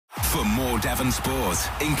For more Devon sport,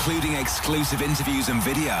 including exclusive interviews and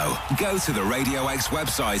video, go to the Radio X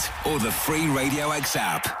website or the free Radio X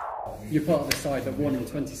app. You're part of the side that won in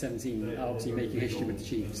 2017, obviously making history with the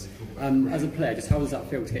Chiefs. As a player, just how does that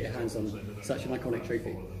feel to get your hands on such an iconic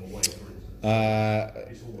trophy?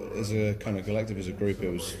 As a kind of collective, as a group, it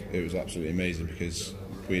was absolutely amazing because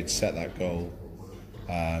we had set that goal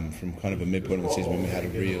from kind of a midpoint of the season when we had a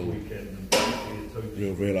real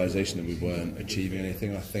realisation that we weren't achieving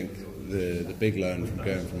anything. I think the big learn from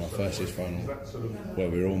going from our first year's final, where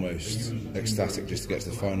we were almost ecstatic just to get to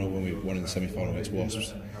the final when we won in the semi-final against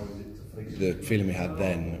Wasps, the feeling we had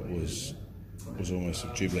then was almost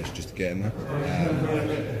a jubilation just to get in there.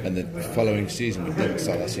 And the following season, we didn't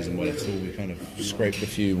start that season well at all. We kind of scraped a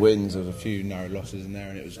few wins, there was a few narrow losses in there,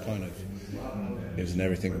 and it was an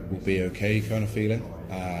everything will be okay kind of feeling.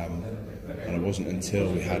 And it wasn't until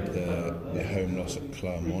we had the home loss at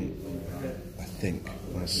Clermont, I think,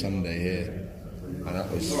 on a Sunday here, and that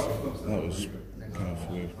was kind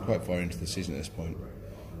of, we were quite far into the season at this point.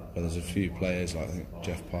 But there's a few players, like I think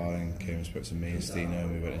Jeff Parling came and spoke to me and Stino,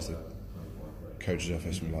 and we went into the coach's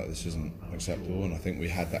office and we were like, this isn't acceptable. And I think we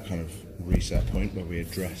had that kind of reset point where we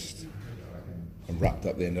addressed and wrapped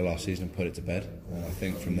up the end of last season and put it to bed. And I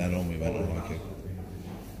think from then on we went on like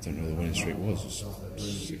I don't know what the winning streak was,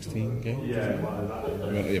 16 games?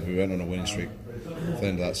 We went on a winning streak at the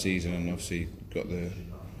end of that season, and obviously got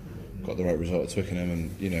the right result at Twickenham.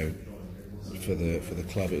 And you know, for the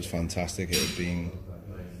club it was fantastic. It had been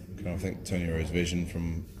kind of, I think, Tony Rowe's vision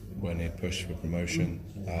from when he'd pushed for promotion.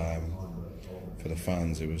 For the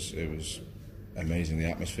fans, it was amazing, the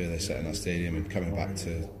atmosphere they set in that stadium, and coming back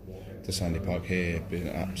to Sandy Park here, being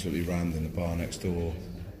absolutely rammed in the bar next door.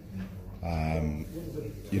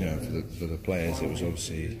 You know, for the players, it was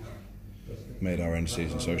obviously made our end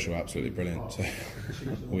season social absolutely brilliant. So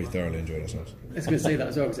we thoroughly enjoyed ourselves. I was going to say that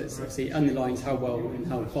as well, because it's obviously underlines how well and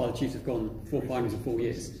how far the Chiefs have gone. 4 finals in 4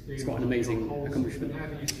 years. It's quite an amazing accomplishment.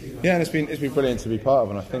 Yeah, and it's been brilliant to be part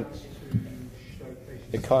of, and I think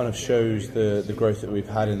it kind of shows the growth that we've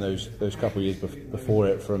had in those couple of years before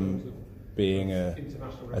it, from being a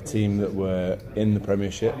team that were in the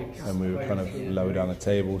Premiership and we were kind of lower down the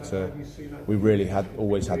table to we really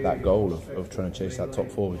always had that goal of trying to chase that top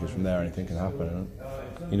 4, because from there anything can happen.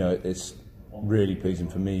 And, you know, it's really pleasing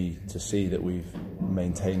for me to see that we've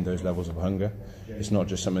maintained those levels of hunger. It's not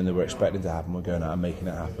just something that we're expecting to happen, we're going out and making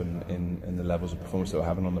it happen in the levels of performance that we're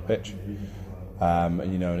having on the pitch.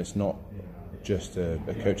 And you know, and it's not just a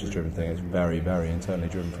coaches driven thing, it's very, very internally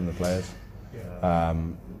driven from the players.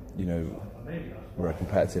 You know, we're a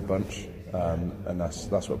competitive bunch, and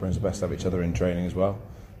that's what brings the best out of each other in training as well,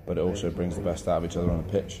 but it also brings the best out of each other on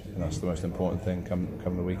the pitch, and that's the most important thing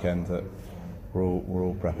come the weekend, that we're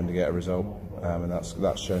all prepping to get a result, and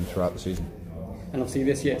that's shown throughout the season. And obviously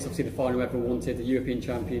this year it's obviously the final everyone wanted, the European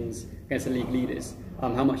champions against the league leaders. How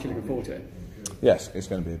much are you looking forward to it? Yes, it's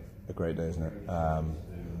going to be a great day, isn't it?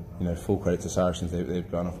 You know, full credit to Saracens,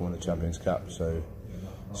 they've gone off and won the Champions Cup, so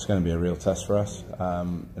it's going to be a real test for us,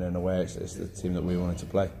 and in a way it's the team that we wanted to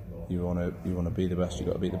play. You want to be the best, you've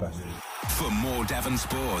got to beat the best. For more Devon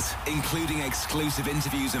sport, including exclusive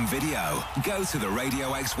interviews and video, go to the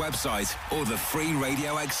Radio X website or the free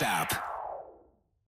Radio X app.